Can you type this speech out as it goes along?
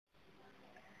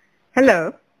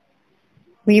Hello.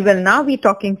 We will now be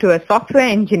talking to a software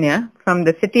engineer from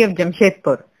the city of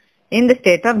Jamshedpur in the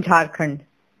state of Jharkhand.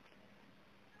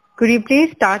 Could you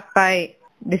please start by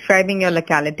describing your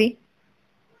locality?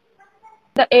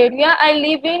 The area I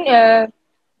live in,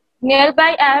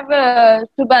 nearby I have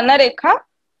Subarna Rekha,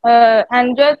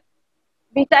 and just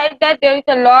beside that there is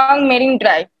a long marine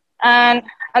drive. And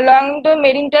along the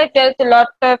marine drive there is a lot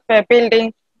of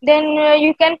buildings. Then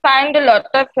you can find a lot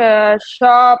of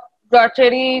shop,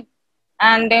 groceries,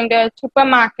 and then the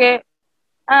supermarket.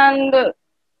 And the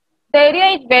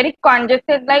area is very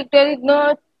congested, like there is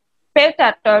no space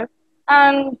at all.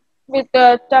 And with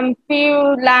some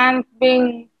few lands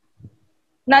being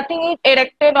nothing is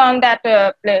erected on that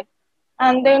place,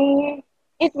 and then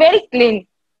it's very clean,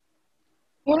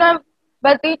 you know.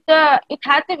 But it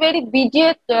has a very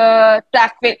busy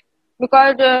traffic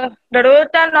because the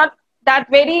roads are not that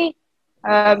very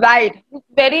wide. It's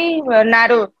very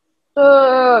narrow.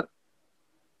 So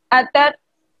at that,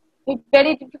 it's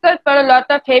very difficult for a lot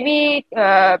of heavy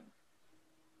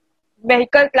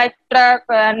vehicles like truck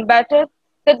and buses.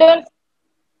 They don't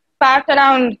pass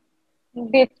around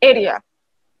this area.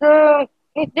 So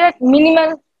it's just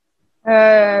minimal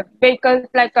vehicles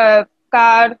like a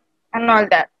car and all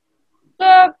that.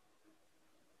 So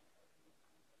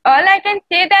all I can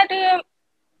say that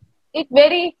it's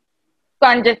very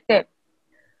congested.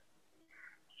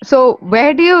 So,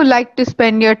 where do you like to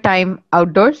spend your time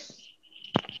outdoors?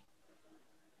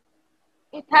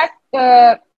 It has.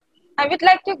 I would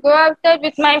like to go outside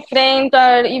with my friends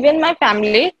or even my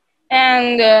family,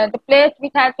 and the place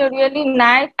which has a really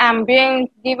nice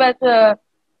ambience, give us a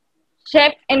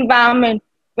safe environment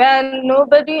where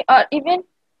nobody or even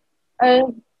uh,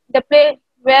 the place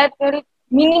where there is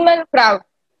minimal crowd,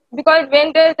 because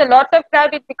when there is a lot of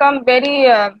crowd it becomes very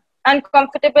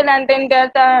uncomfortable, and then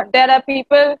there are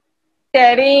people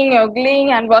staring,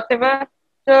 ogling and whatever,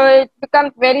 so it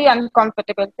becomes very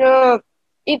uncomfortable. So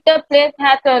if the place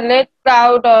has a less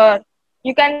crowd, or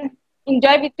you can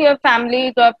enjoy with your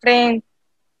families or friends,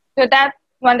 so that's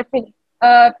wonderful.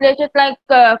 Places like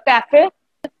cafes,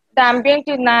 the ambience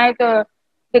is nice,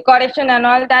 decoration and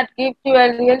all that gives you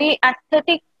a really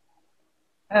aesthetic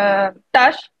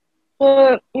touch.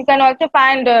 So you can also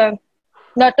find a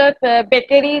lot of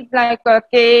bakeries like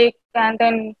cake, and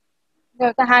then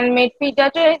the handmade pizza.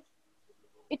 So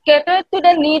it caters to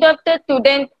the need of the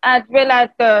students as well as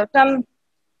some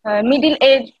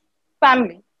middle-aged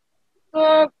family.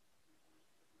 So,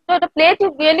 so the place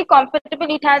is really comfortable.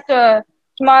 It has a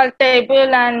small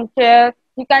table and chairs.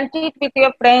 You can sit with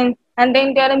your friends, and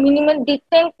then there are minimal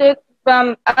distances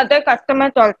from other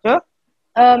customers also.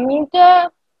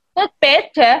 Means तो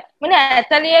space है, मैंने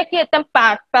ऐसा नहीं है कि एकदम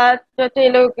पास पास जैसे ये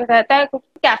लोग रहता है, कुछ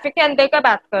कैफे के अंदर का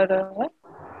बात कर रहे हैं।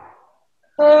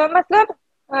 तो मतलब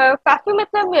काफी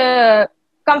मतलब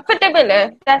कंफर्टेबल है,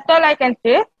 that's all I can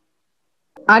say.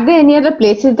 Are there any other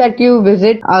places that you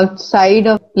visit outside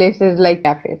of places like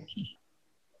cafes?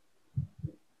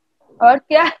 और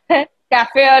क्या है,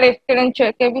 कैफे और रेस्टोरेंट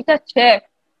के भी अच्छे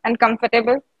एंड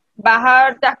कंफर्टेबल।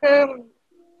 बाहर जाके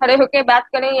खड़े होके बात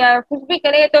करें या कुछ भी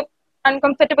करें तो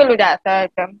अनकंफर्टेबल हो जाता है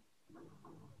एकदम।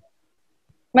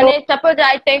 मैंने suppose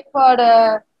I take for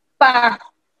park,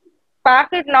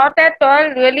 park is not at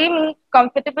all really means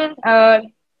comfortable,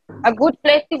 a good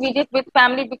place to visit with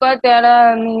family, because there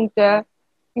are means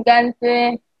you can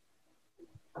say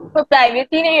so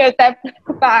privacy नहीं होता है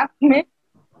park में,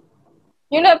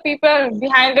 you know, people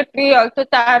behind the tree also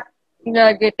start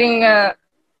getting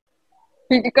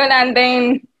physical, and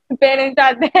then parents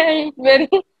are there. It's very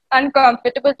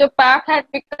uncomfortable. So park has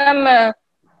become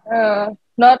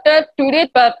not a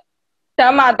tourist but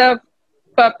some other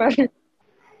purpose.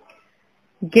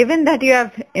 Given that you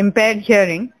have impaired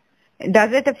hearing,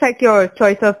 does it affect your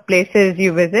choice of places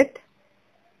you visit?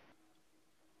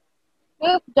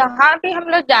 तो जहाँ भी हम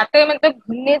लोग जाते हैं, मतलब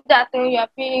घूमने जाते हैं या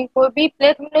फिर कोई भी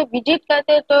प्लेस हम लोग विजिट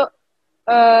करते हैं, तो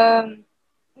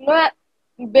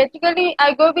basically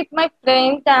I go with my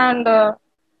friends and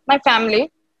my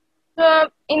family. So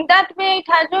in that way, it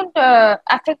hasn't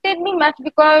affected me much,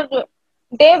 because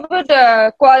they would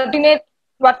coordinate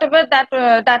whatever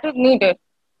that is needed.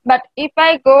 But if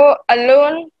I go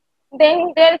alone,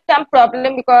 then there is some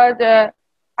problem, because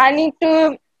I need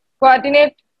to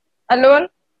coordinate alone,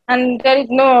 and there is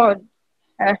no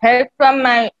help from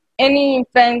my any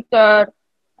friends or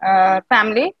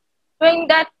family. So in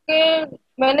that case,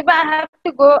 whenever I have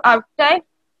to go outside,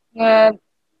 uh,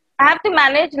 I have to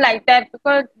manage like that,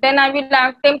 because then I will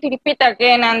ask them to repeat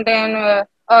again, and then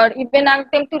or even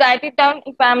ask them to write it down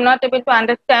if I am not able to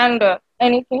understand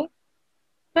anything.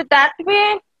 So that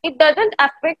way it doesn't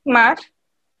affect much.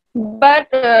 But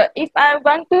if I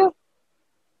want to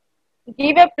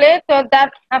give a place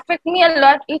that affect me a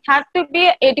lot, it has to be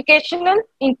an educational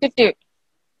institute.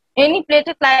 Any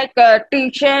places like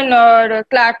tuition or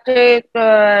classes,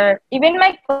 even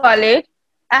my college,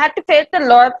 I had to face a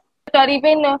lot, or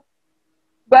even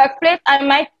workplace, I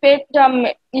might face some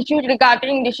issues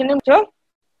regarding listening to.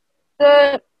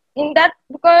 So in that,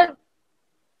 because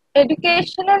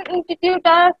educational institute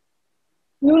are,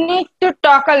 you need to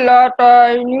talk a lot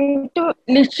or you need to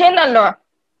listen a lot.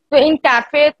 So in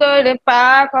cafes or in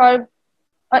park or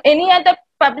any other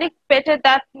public spaces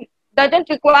that doesn't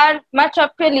require much of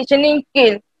a listening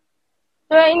skill.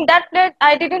 So in that place,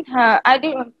 I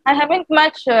haven't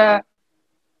much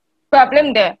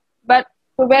problem there. But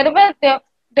wherever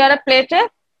there are places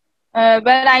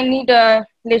where I need a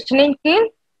listening skill,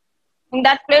 in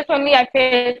that place only I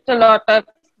face a lot of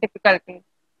difficulties.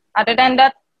 Other than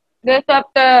that, rest of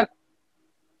the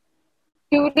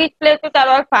tourist places are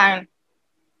all fine.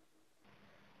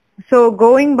 So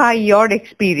going by your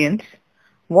experience,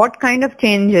 what kind of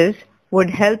changes would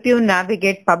help you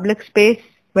navigate public space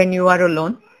when you are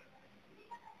alone?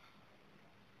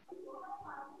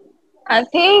 I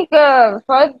think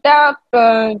first that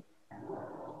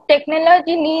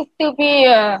technology needs to be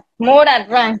more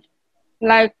advanced.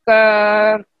 Like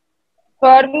for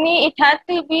me, it has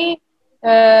to be.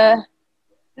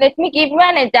 Let me give you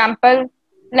an example.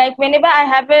 Like whenever I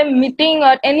have a meeting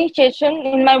or any session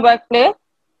in my workplace,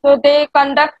 so they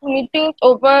conduct meetings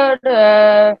over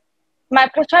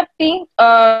Microsoft Teams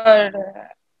or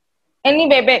any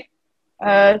WebEx,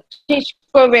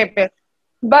 Cisco WebEx.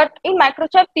 But in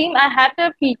Microsoft Teams, I had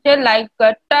a feature like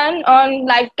turn on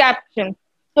live caption.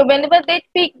 So whenever they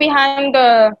speak behind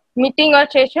the meeting or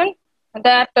session,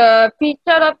 that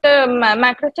feature of the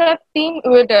Microsoft Team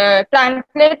would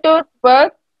translate those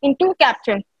words into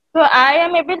caption. So I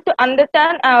am able to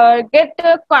understand or get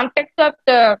the context of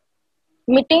the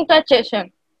meeting or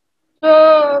session.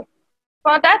 So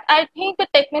for that, I think the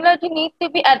technology needs to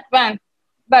be advanced.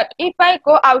 But if I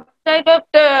go outside of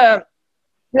the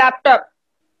laptop,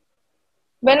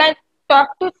 when I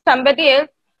talk to somebody else,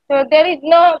 so there is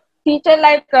no feature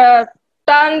like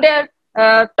turn their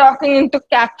talking into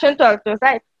captions also,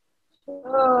 right?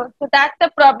 So that's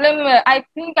the problem. I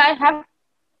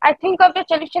think of the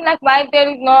solution like why there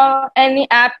is no any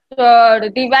app or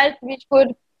device which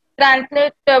could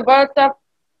translate the words of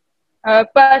a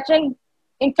person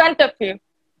in front of you,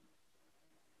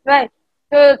 right?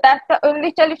 So that's the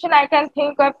only solution I can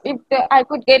think of. If I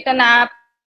could get an app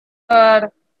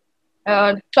or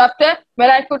software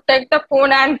where I could take the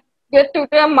phone and get to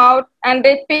their mouth and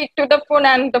they speak to the phone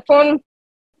and the phone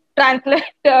translate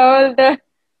all the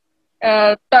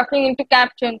talking into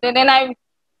captions. So then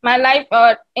my life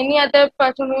or any other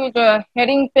person who is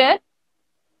hearing impaired,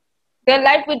 their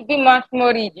life would be much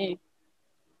more easy.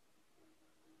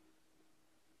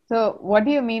 So, what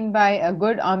do you mean by a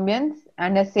good ambience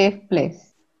and a safe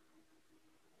place?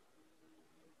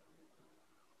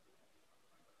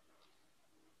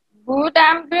 Good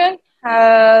ambience,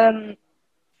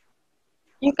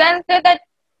 you can say that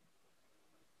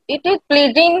it is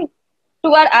pleasing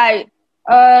to our eye.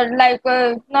 Like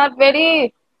not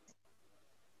very,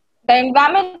 the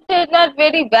environment is not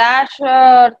very vast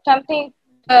or something.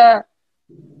 Uh,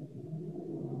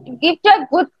 it gives you a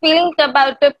good feelings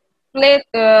about the place.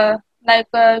 Like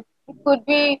it could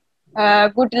be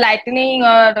good lighting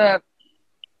or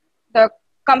the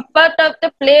comfort of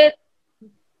the place.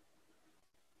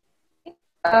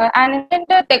 And then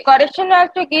the decoration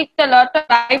also gives a lot of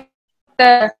vibe of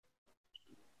the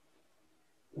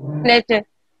places.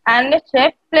 And the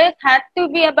safe place has to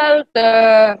be about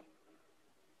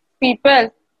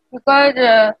people because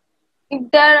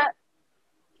if the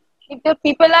if the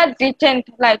people are decent,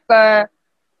 like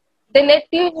they let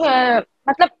you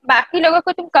मतलब बाकी लोगों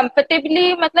को तुम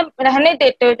comfortably मतलब रहने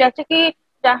देते हो, जैसे कि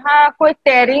जहाँ कोई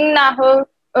टेयरिंग ना हो,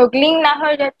 ओगलिंग ना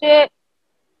हो, जैसे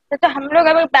जैसे हम लोग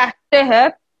अगर बैठते हैं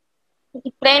किसी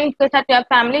फ्रेंड के साथ या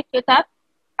फैमिली के साथ,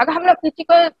 अगर हम लोग किसी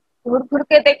को घूर घूर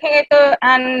के देखेंगे तो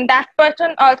and that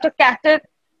person also catches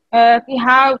कि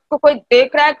हाँ उसको कोई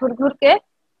देख रहा है घूर घूर के,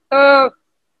 तो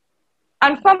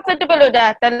अनकंफर्टेबल हो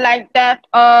जाता है लाइक दैट.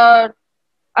 और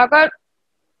अगर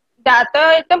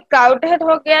ज्यादा एकदम क्राउडेड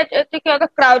हो गया, जैसे कि अगर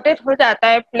क्राउडेड हो जाता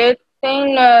है place,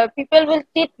 then people will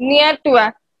sit near to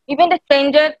us, even the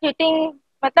stranger sitting,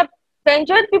 मतलब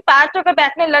स्ट्रेंजर भी पास होकर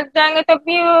बैठने लग जाएंगे तो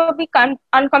भी वो भी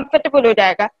अनकंफर्टेबल हो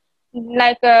जाएगा,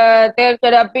 like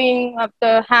there rubbing of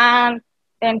the hand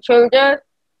and shoulder.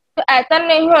 तो ऐसा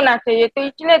नहीं होना चाहिए. तो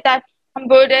इसलिए हम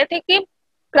बोल रहे थे कि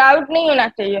क्राउड नहीं होना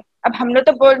चाहिए. अब हम लोग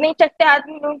तो बोल नहीं सकते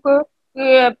आदमी लोगों को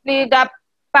प्लीज आप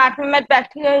पार्क में मत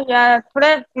बैठिए या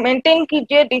थोड़ा मेंटेन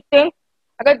कीजिए डिस्टेंस।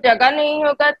 अगर जगह नहीं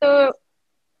होगा तो,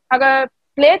 अगर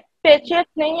प्लेस स्पेशियस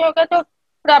नहीं होगा तो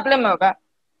प्रॉब्लम होगा।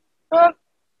 तो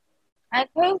I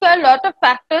think a lot of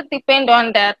factors depend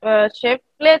on that. Safe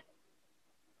place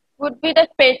would be the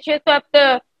spacious of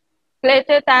the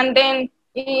places, and then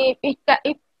if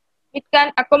it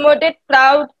can accommodate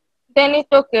crowd, then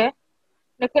it's okay.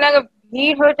 लेकिन अगर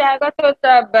भीड़ हो जाएगा तो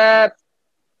तब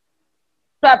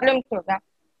प्रॉब्लम होगा।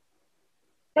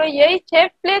 तो यही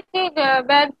सेफ प्लेस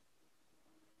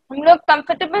हम लोग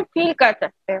कंफर्टेबल फील कर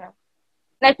सकते हैं।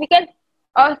 Like we can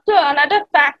also another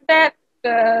fact that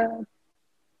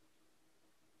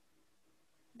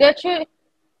जैसे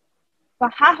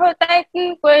वहाँ होता है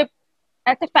कि कोई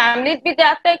ऐसे फैमिलीज भी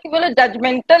जाते हैं कि वो लोग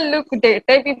जजमेंटल लुक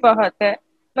देते भी बहुत है।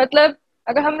 मतलब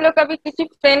अगर हम लोग कभी किसी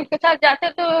फ्रेंड के साथ जाते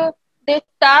हैं तो दे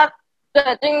स्टार्ट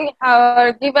जजिंग और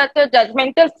give us a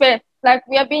judgemental face like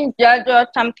we are being जज और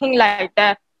something like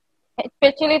that,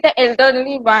 especially the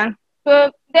elderly ones. So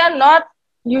they are not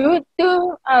used to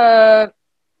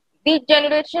this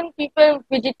generation people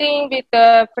visiting with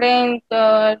friends,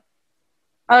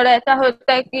 और ऐसा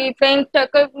होता है कि friend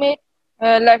circle में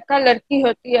लड़का लड़की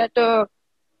होती है तो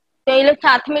ये लोग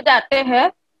साथ में जाते हैं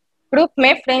ग्रुप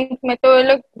में फ्रेंड्स में, तो ये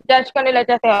लोग जज करने लग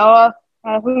जाते हैं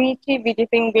और हुई थी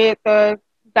विजिटिंग विद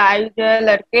गाइज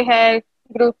लड़के हैं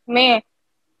ग्रुप में।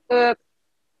 तो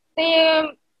ये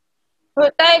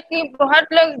होता है कि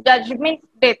बहुत लोग जजमेंट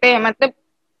देते हैं, मतलब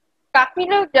काफी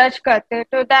लोग जज करते हैं,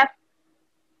 तो दैट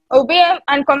वो भी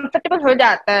अनकंफर्टेबल हो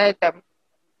जाता है तब।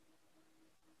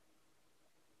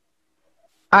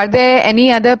 Are there any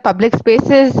other public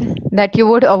spaces that you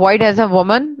would avoid as a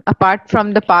woman apart from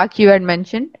the park you had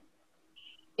mentioned?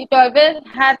 It always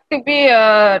has to be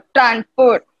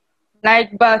transport,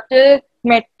 like buses,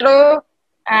 metro,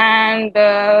 and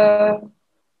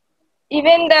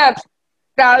even the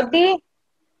crowded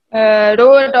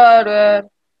road or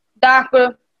dark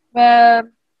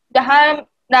जहाँ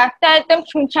रास्ता एकदम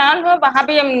सुनसान हो वहाँ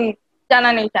भी हम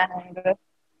जाना नहीं चाहेंगे।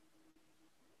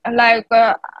 Like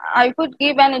I could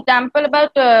give an example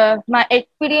about my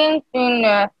experience in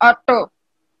auto.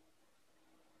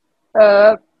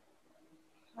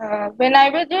 When I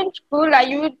was in school, I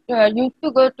used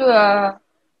to go to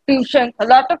tuition, a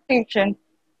lot of tuition.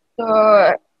 So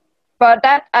for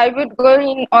that, I would go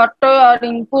in auto or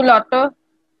in full auto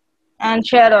and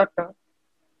share auto.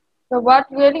 So what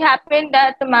really happened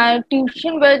that my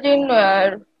tuition was in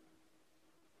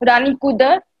Rani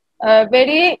Kudar,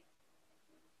 very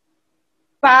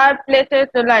far places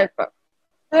like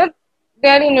so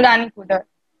there in Rani Kudar.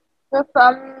 So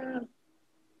from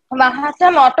वहां से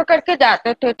हम auto करके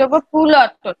जाते थे, तो वो full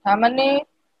auto था, मैंने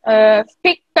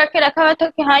पिक करके रखा हुआ था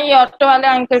कि हाँ ये ऑटो वाले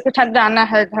अंकल के साथ जाना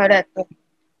है घर ऐसे।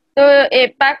 तो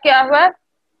एक बार क्या हुआ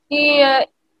कि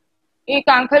एक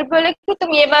अंकल बोले कि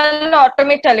तुम ये वाले ऑटो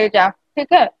में चले जाओ,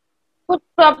 ठीक है, कुछ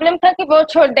प्रॉब्लम था कि वो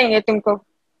छोड़ देंगे तुमको।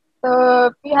 तो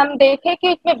फिर हम देखे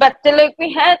कि इसमें बच्चे लोग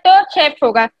भी है तो सेफ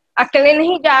होगा, अकेले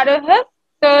नहीं जा रहे हैं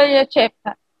तो ये सेफ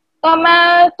था। तो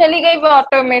मैं चली गई वो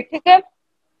ऑटो में, ठीक है।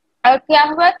 और क्या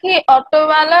हुआ कि ऑटो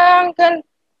वाला अंकल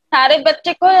सारे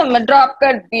बच्चे को ड्रॉप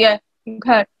कर दिया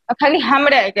घर और खाली हम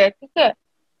रह गए, ठीक है।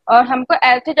 और हमको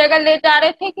ऐसी जगह ले जा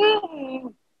रहे थे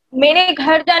कि मेरे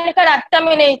घर जाने का रास्ता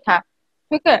में नहीं था,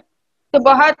 ठीक है, तो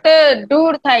बहुत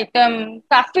दूर था, एकदम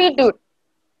काफी दूर।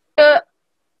 तो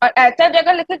और ऐसा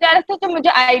जगह लेके जा रहे थे तो मुझे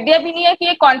आइडिया भी नहीं है कि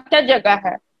ये कौन सा जगह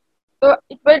है। तो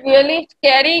इट वाज रियली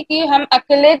स्कैरी कि हम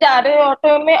अकेले जा रहे हैं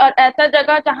ऑटो में और ऐसा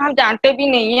जगह जहाँ हम जानते भी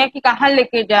नहीं है कि कहाँ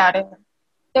लेके जा रहे हैं।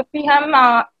 तो फिर हम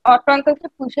ऑटो अंकल से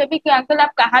पूछे भी कि अंकल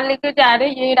आप कहाँ लेके जा रहे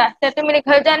हैं, ये रास्ता तो मेरे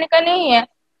घर जाने का नहीं है,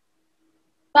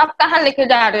 तो आप कहाँ लेके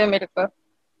जा रहे हो मेरे को।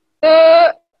 तो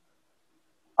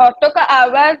ऑटो का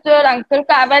आवाज और अंकल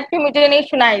का आवाज भी मुझे नहीं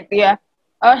सुनाई दिया,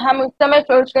 और हम उस समय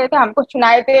सोच रहे थे हमको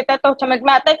सुनाई देता तो समझ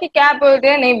में आता कि क्या बोल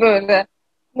रहे नहीं बोल रहे।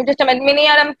 मुझे समझ में नहीं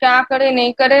आ रहा हम क्या करे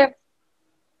नहीं करे।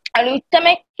 और उस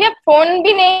समय क्या फोन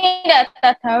भी नहीं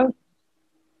रहता था,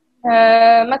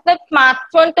 मतलब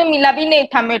स्मार्टफोन तो मिला भी नहीं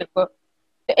था मेरे को,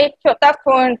 तो एक छोटा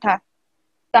फोन था।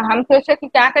 तो हम सोचे कि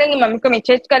क्या करेंगे, मम्मी को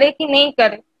मैसेज करे कि नहीं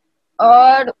करे।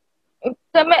 और उस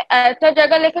समय ऐसा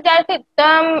जगह लेके जा रहे थे,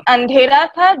 एकदम अंधेरा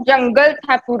था, जंगल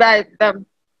था पूरा एकदम।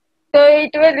 तो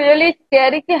इट वाज रियली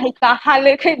स्कैरी कि कहाँ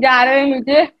लेके जा रहे हैं,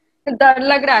 मुझे तो डर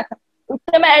लग रहा था। उस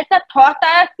समय ऐसा थॉट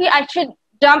आया कि I should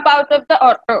jump out of the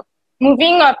auto,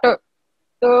 moving auto.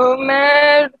 तो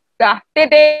मैं रास्ते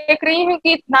देख रही हूँ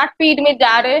कि इतना स्पीड में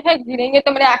जा रहे हैं, गिरेंगे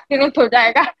तो मेरा एक्सीडेंट हो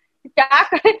जाएगा, क्या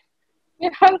करें।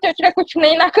 हम सोच रहे कुछ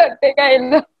नहीं ना कर देगा ये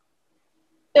लोग।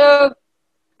 तो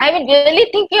I was really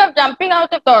thinking of jumping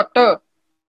out of the auto.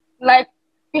 Like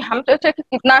कि हम सोचे कि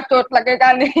कितना चोट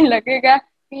लगेगा नहीं लगेगा,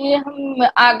 कि हम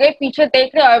आगे पीछे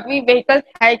देख रहे अभी व्हीकल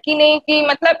है कि नहीं, कि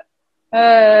मतलब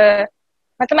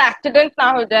एक्सीडेंट ना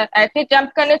हो जाए, ऐसे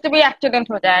जंप करने से भी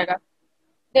एक्सीडेंट हो जाएगा।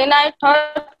 देन आई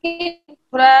थॉट कि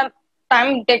थोड़ा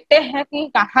टाइम देखते हैं कि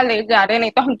कहाँ ले जा रहे,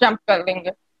 नहीं तो हम जंप कर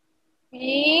लेंगे।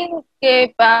 फिर उसके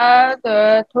बाद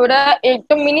थोड़ा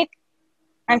 1-2 मिनट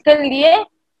अंकल लिए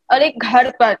और एक घर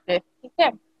पर थे, ठीक है,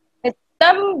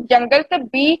 एकदम जंगल के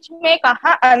बीच में,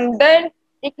 कहाँ अंदर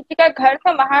एक किसी का घर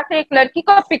था, वहां से एक लड़की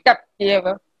को पिकअप किए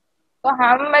वो। तो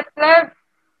हम मतलब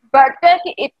बढ़ते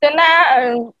कि इतना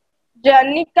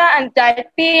जर्नी का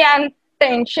एंजाइटी एंड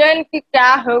टेंशन कि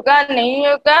क्या होगा नहीं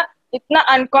होगा, इतना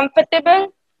uncomfortable,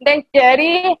 then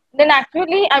scary, then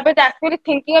actually I was actually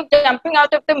thinking of jumping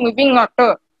out of the moving auto।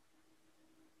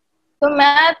 तो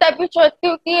मैं तभी सोचती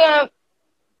हूँ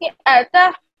कि ऐसा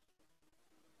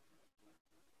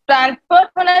ट्रांसपोर्ट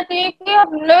होना चाहिए कि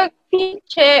हम लोग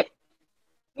पीछे,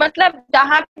 मतलब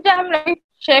जहाँ पे हम लोग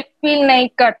सेफ फील नहीं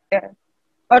करते हैं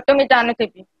ऑटो में जाने से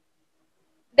भी।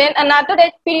 Then another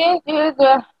experience is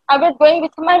I was going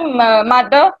with my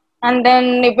mother and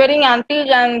then neighboring aunties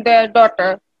and their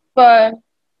daughter. But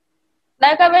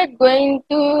like I was going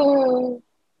to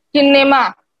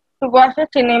cinema to watch a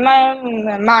cinema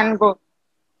in Mango.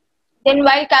 Then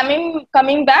while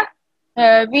coming back,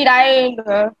 we ride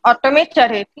auto में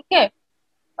चढ़े, ठीक है।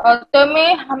 Auto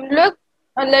में हम लोग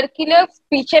लड़की लोग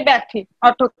पीछे बैठी,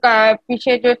 ऑटो का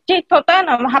पीछे जो सीट होता है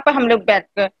ना, वहां पर हम लोग बैठ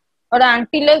गए, और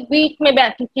आंटी लोग बीच में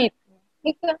बैठी सीट में,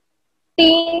 ठीक है।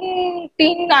 तीन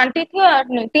तीन आंटी थी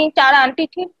और 3-4 आंटी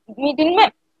थी मिडिल में,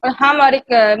 और हम और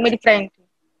एक मेरी फ्रेंड थी।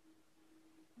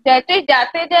 जैसे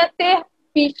जाते जाते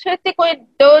पीछे से कोई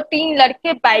 2-3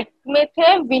 लड़के बाइक में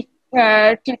थे,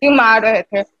 चीटिंग मार रहे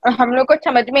थे, और हम लोग को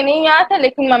समझ में नहीं आया था,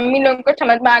 लेकिन मम्मी लोगों को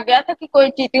समझ में आ गया था कि कोई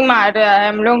चीटिंग मार रहा है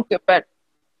हम लोगों के ऊपर।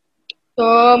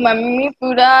 तो मम्मी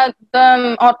पूरा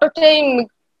एकदम ऑटो से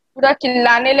पूरा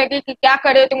चिल्लाने लगी कि क्या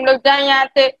करे तुम लोग, जाए यहाँ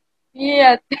से,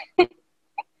 ये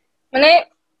मैंने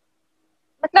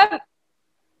मतलब,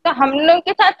 तो हम लोग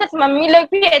के साथ साथ मम्मी लोग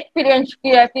भी एक्सपीरियंस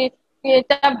किया कि ये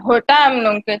सब होता है हम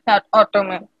लोग के साथ ऑटो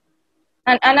में।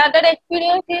 And another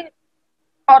experience is,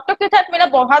 auto के साथ मेरा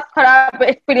बहुत खराब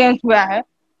एक्सपीरियंस हुआ है।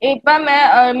 एक बार मैं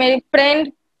और मेरी फ्रेंड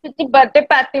किसी बर्थडे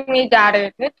पार्टी में जा रहे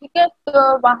थे, ठीक है,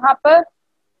 तो वहां पर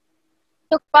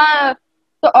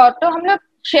तो ऑटो हम लोग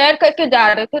शेयर करके जा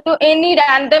रहे थे, तो एनी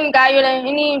रैंडम गाय और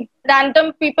any random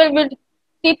people will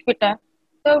seat with us.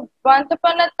 तो once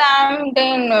upon a time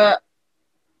then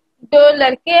जो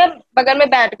लड़के बगल में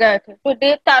बैठ गए थे, तो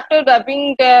they started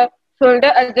rubbing their shoulder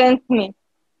against me,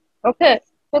 okay,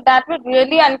 so that was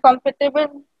really uncomfortable।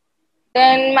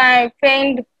 then my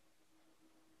friend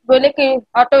बोले कि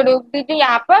ऑटो रोक दीजिए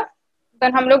यहाँ पर।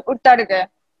 then हम लोग उतर गए,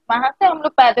 वहां से हम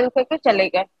लोग पैदल करके चले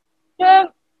गए। so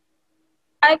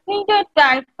I think that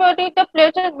transport is the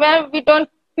places where we don't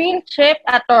feel safe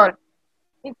at all।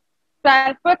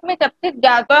 Transport में सबसे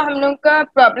ज्यादा हम लोग का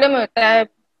प्रॉब्लम होता है।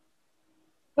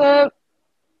 तो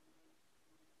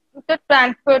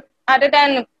transport other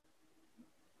than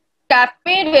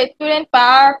cafe, restaurant,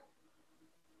 park,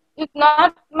 it's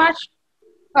not much,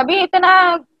 अभी इतना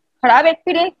खराब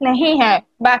एक्सपीरियंस नहीं है।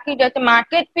 बाकी जैसे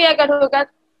मार्केट भी अगर होगा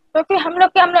तो फिर हम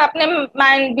लोग अपने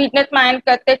माइंड बिजनेस माइंड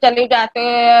करते चले जाते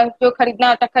हैं, जो खरीदना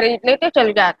होता है खरीद लेते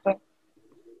चले जाते हैं,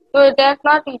 तो that's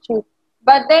not issue.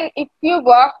 But then if you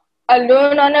walk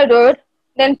alone on a road,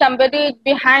 then somebody is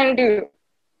behind you.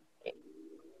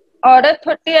 औरत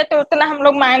होती है तो उतना हम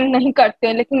लोग माइंड नहीं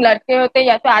करते, लेकिन लड़के होते हैं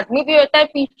या तो आदमी भी होता है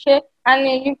पीछे,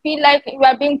 and you feel like you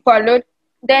are being followed,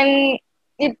 then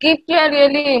it gives you a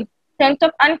really sense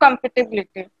of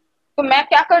uncomfortability. तो मैं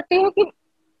क्या करती हूँ कि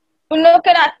उन लोगों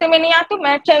के रास्ते में नहीं आती,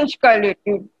 मैं चेंज कर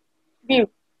लेती हूँ व्यू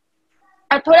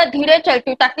और थोड़ा धीरे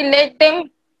चलती हूँ, ताकि लेट देम,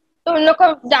 तो उन लोग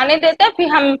को जाने देते हैं, फिर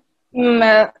हम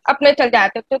अपने चल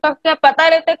जाते। तो तब क्या पता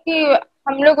रहता है कि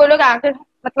हम लोग वो लोग आगे,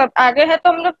 मतलब आगे है, तो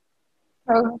हम लोग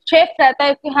सेफ रहता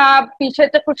है कि हाँ पीछे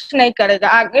से कुछ नहीं करेगा,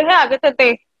 आगे है, आगे से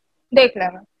देख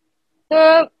लेना।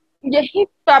 तो यही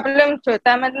प्रॉब्लम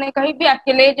होता है, मतलब कहीं भी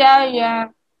अकेले जाओ या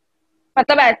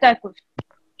मतलब ऐसा है कुछ।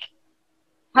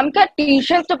 हम क्या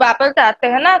ट्यूशन से वापस आते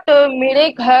हैं ना, तो मेरे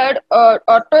घर और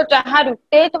ऑटो जहाँ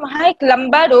रुकते हैं तो वहाँ एक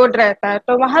लंबा रोड रहता है,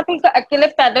 तो वहां तुमको अकेले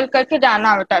पैदल करके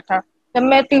जाना होता था जब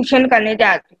मैं ट्यूशन करने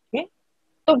जाती थी।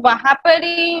 तो वहां पर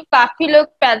ही काफी लोग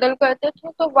पैदल करते थे,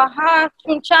 तो वहाँ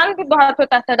सुनसान भी बहुत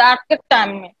होता था रात के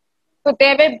टाइम में। तो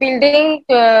there were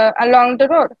building along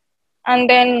the road and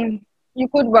then you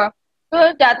could walk. तो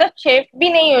ज्यादा सेफ भी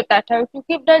नहीं होता था,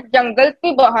 क्योंकि उधर जंगल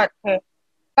भी बहुत है,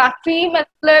 काफी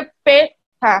मतलब पेड़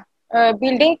था,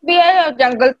 बिल्डिंग भी है और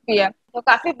जंगल भी है। तो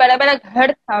काफी बड़ा बड़ा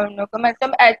घर था उन लोगों का,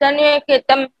 मतलब ऐसा नहीं है कि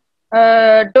एकदम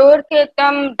डोर के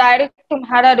एकदम डायरेक्ट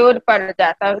तुम्हारा रोड पड़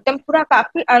जाता, एकदम पूरा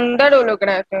काफी अंदर वो लोग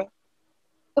रहते।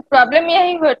 तो प्रॉब्लम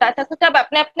यही होता था कि सब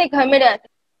अपने अपने घर में रहते,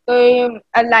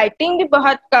 तो लाइटिंग भी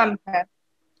बहुत कम है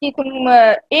कि तुम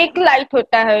एक लाइट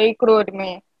होता है एक रोड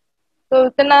में, तो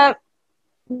उतना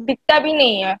दिखता भी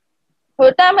नहीं है।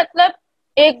 होता मतलब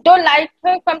एक दो लाइट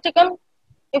है कम से कम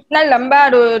इतना लंबा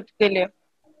रोड के लिए,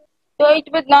 तो it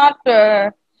was not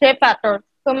safe at all.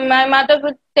 तो my mother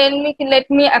would tell me कि लेट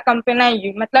मी अकम्पनी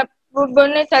यू, मतलब वो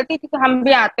बोलने चलती थी कि हम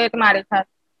भी आते हैं तुम्हारे साथ,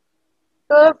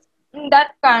 तो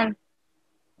दैट काइंड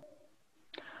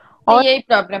और यही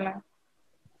प्रॉब्लम है।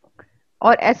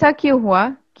 और ऐसा क्यों हुआ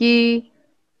कि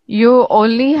you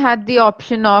only had the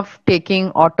option of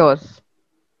taking autos?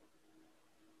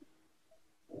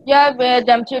 या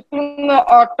जमशेदपुर में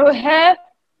ऑटो है,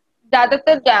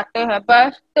 ज्यादातर जाते हैं,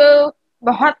 बस तो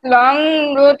बहुत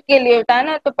लॉन्ग रोड के लिए होता है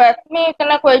ना, तो बस में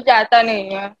इतना कोई जाता नहीं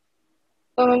है।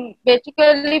 तो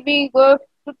basically we go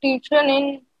to tuition in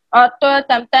auto,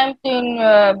 sometimes in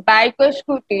bike और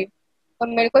स्कूटी। तो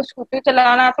मेरे को स्कूटी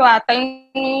चलाना तो आता ही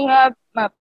नहीं है,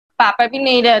 पापा भी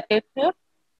नहीं रहते थे,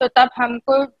 तो तब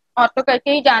हमको ऑटो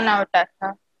करके ही जाना होता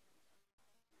था।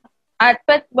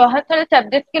 आसपास बहुत सारे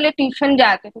सब्जेक्ट के लिए ट्यूशन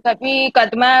जाते थे, कभी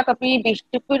कदमा, कभी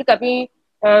बिष्टुपुर, कभी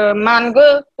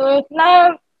मानगो, तो इतना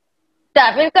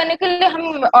ट्रैवल करने के लिए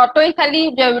हम ऑटो ही खाली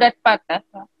जरूरत पड़ता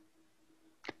था।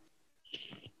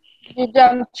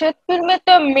 जमशेदपुर में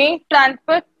तो मेन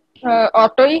ट्रांसपोर्ट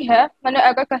ऑटो ही है, मैंने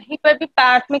अगर कहीं पर भी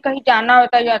पास में कहीं जाना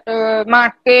होता है या तो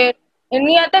मार्केट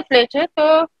एनी अदर प्लेसेस,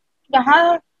 तो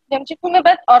यहाँ जमशेदपुर में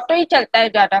बस ऑटो ही चलता है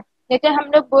ज्यादा। जैसे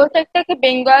हम लोग बोल सकते हैं कि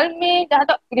बंगाल में जहाँ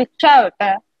तो रिक्शा होता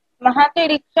है, वहाँ से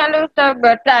रिक्शा लोग सब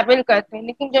ट्रैवल करते हैं,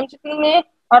 लेकिन जमशेदपुर में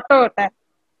ऑटो होता है।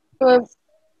 तो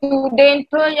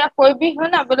स्टूडेंट हो या कोई भी हो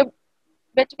ना, वो लोग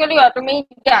बेसिकली ऑटो में ही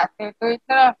जाते हैं, तो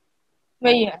इतना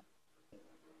वही है।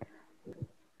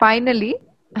 Finally,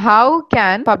 how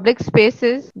can public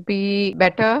spaces be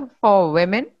better for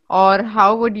women, or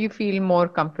how would you feel more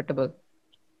comfortable?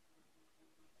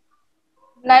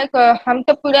 Like हम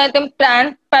तो पूरा एकदम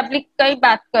पब्लिक का ही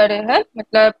बात कर रहे हैं,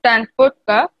 मतलब ट्रांसपोर्ट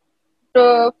का।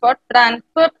 तो for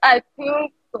transport I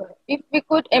think if we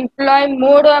could employ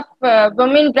more of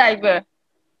women driver,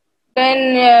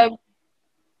 then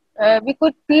we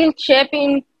could feel shape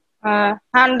in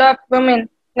hand of women,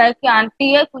 like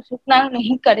aunty है कुछ उतना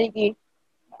नहीं करेगी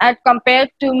as compare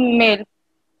to mail.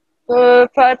 So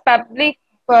for public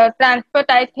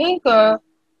transport, I think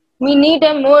we need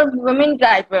a more women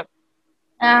driver.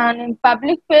 And in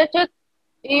public places,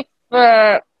 if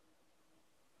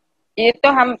ये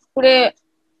तो हम पूरे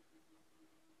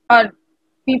और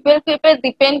people के ऊपर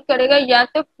डिपेंड करेगा, या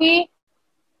तो कि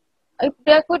if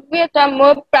there could be some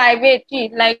more privacy,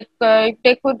 like if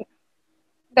they could,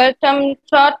 there's some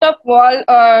sort of wall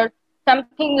or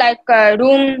something like a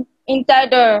room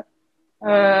inside a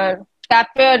uh,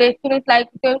 cafe or restaurant, like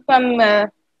there's some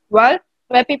wall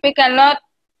where people cannot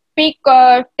speak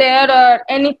or stare or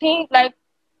anything, like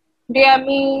they are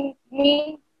me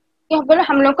कि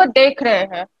हम लोग को देख रहे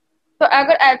हैं। तो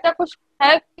अगर ऐसा कुछ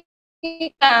है कि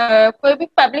कोई भी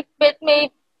पब्लिक प्लेस में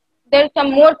देयर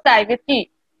सम मोर प्राइवेसी,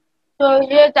 तो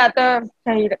ये ज्यादा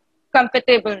सही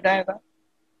कंफर्टेबल रहेगा।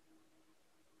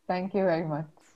 Thank you very much.